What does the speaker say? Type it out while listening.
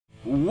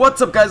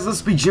What's up guys,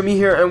 LispyJimmy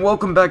here and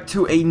welcome back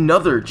to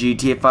another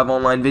GTA 5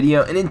 online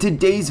video. And in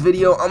today's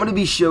video I'm going to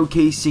be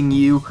showcasing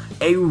you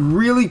a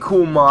really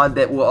cool mod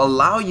that will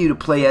allow you to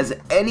play as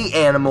any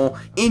animal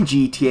in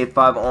GTA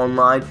 5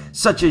 online,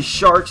 such as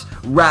sharks,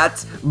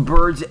 rats,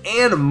 birds,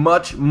 and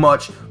much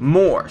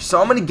more.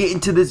 So I'm going to get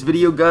into this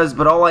video guys,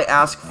 but all I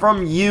ask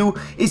from you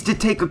is to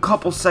take a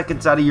couple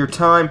seconds out of your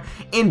time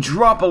and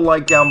drop a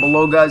like down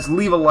below guys.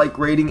 Leave a like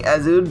rating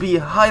as it would be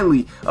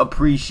highly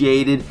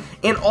appreciated.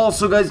 And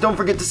also guys, don't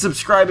forget to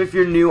subscribe if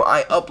you're new.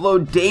 I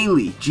upload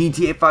daily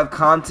GTA 5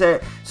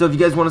 content, so if you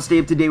guys want to stay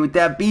up to date with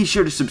that, be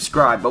sure to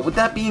subscribe. But with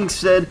that being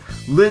said,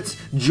 let's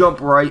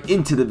jump right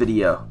into the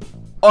video.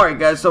 Alright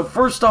guys, so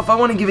first off, I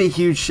want to give a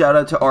huge shout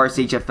out to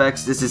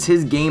RSHFX. This is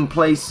his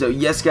gameplay, so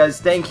yes guys,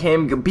 thank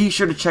him. Be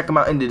sure to check him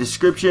out in the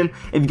description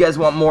if you guys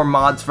want more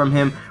mods from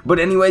him. But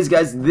anyways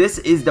guys, this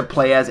is the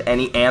play as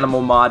any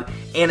animal mod,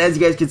 and as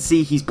you guys can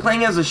see, he's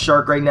playing as a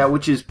shark right now,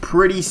 which is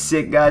pretty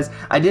sick guys.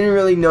 I didn't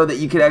really know that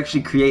you could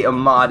actually create a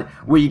mod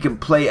where you can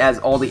play as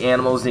all the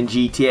animals in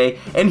GTA.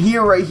 And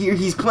here, right here,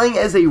 he's playing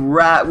as a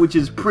rat, which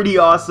is pretty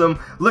awesome.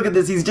 Look at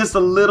this, he's just a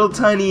little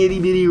tiny itty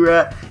bitty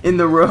rat in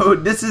the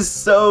road. This is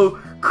so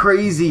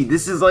crazy.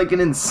 This is like an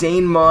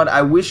insane mod.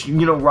 I wish,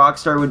 you know,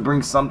 Rockstar would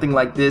bring something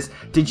like this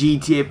to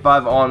GTA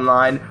 5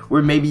 online,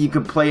 where maybe you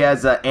could play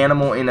as an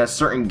animal in a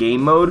certain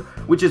game mode,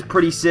 which is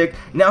pretty sick.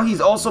 Now he's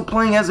also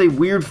playing as a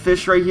weird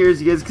fish right here,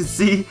 as you guys can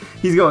see.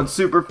 He's going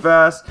super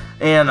fast,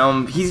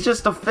 and he's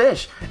just a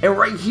fish. And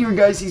right here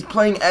guys, he's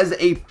playing as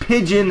a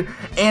pigeon,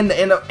 and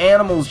the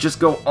animals just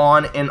go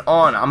on and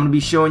on. I'm gonna be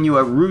showing you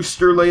a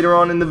rooster later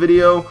on in the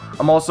video.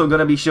 I'm also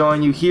gonna be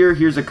showing you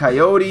here's a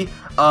coyote.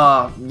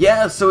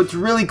 Yeah, so it's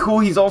really cool.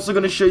 He's also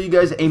going to show you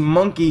guys a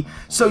monkey.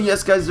 So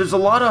yes guys, there's a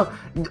lot of,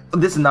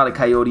 this is not a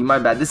coyote, my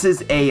bad, this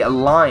is a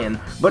lion.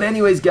 But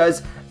anyways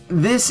guys,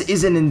 this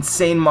is an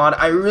insane mod.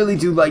 I really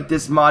do like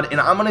this mod,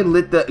 and I'm gonna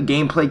let the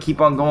gameplay keep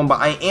on going,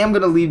 but I am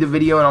gonna leave the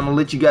video and I'm gonna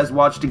let you guys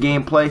watch the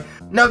gameplay.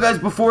 Now guys,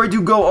 before I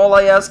do go, all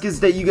I ask is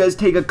that you guys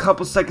take a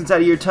couple seconds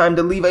out of your time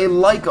to leave a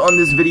like on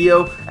this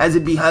video, as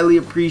it'd be highly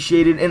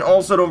appreciated. And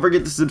also don't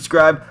forget to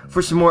subscribe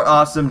for some more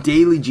awesome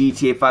daily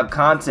GTA 5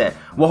 content.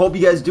 Well, hope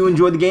you guys do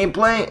enjoy the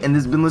gameplay, and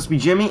this has been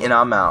LispyJimmy, and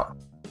I'm out.